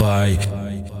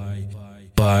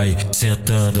vai,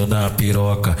 sentando na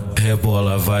piroca,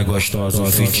 rebola, vai gostosa. O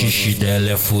fetiche dela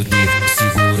é fuder,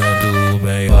 segurando o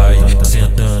meio. Vai,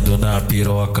 sentando na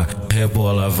piroca,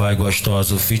 rebola, vai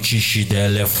gostosa. O fetiche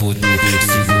dela é fuder,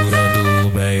 segurando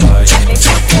o meio. Vai,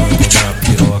 sentando na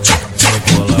piroca,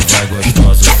 rebola, vai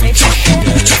gostosa. O fetiche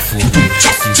dela é fuder,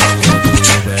 segurando o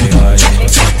meio. Vai,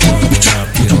 sentando na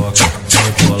piroca,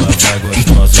 rebola, vai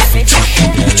gostosa. O fetiche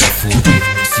dela é fuder,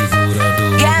 segurando o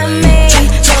meio.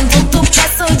 Quando tu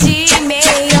passou de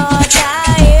meiota,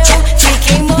 eu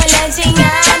fiquei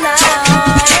molhadinha na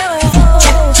hora. Eu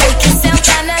vou ter que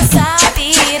sentar nessa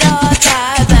piroca.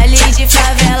 Baile de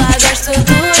favela, gosto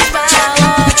dos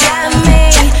maloca.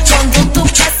 Amei. Quando tu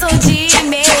passou de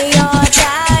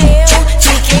meiota, eu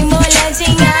fiquei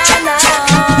molhadinha na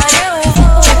hora. Eu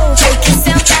vou ter que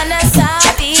sentar nessa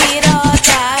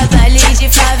piroca. Baile de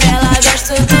favela,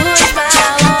 gosto dos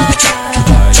maloca.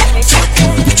 Vai,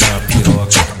 sentando na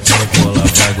piroca, rebola,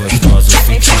 vai gostosa. O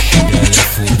fetiche dela é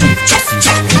fuder,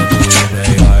 segurando o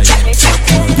meio. Vai,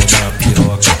 sentando na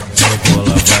piroca, rebola,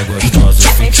 vai gostosa. O fetiche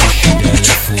dela é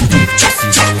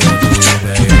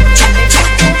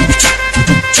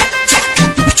fuder, segurando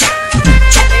o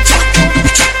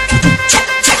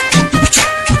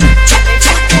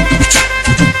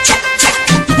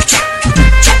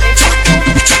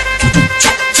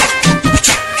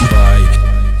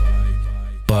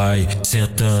Vai,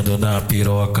 sentando na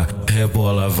piroca,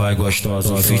 rebola, vai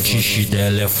gostosa. O fetiche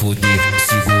dela é fuder,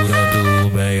 segurando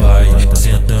o meio. Vai,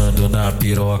 sentando na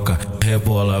piroca,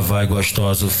 rebola, vai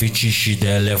gostosa. O fetiche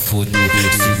dela é fuder,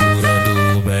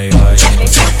 segurando o meio. Vai,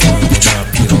 sentando na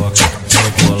piroca.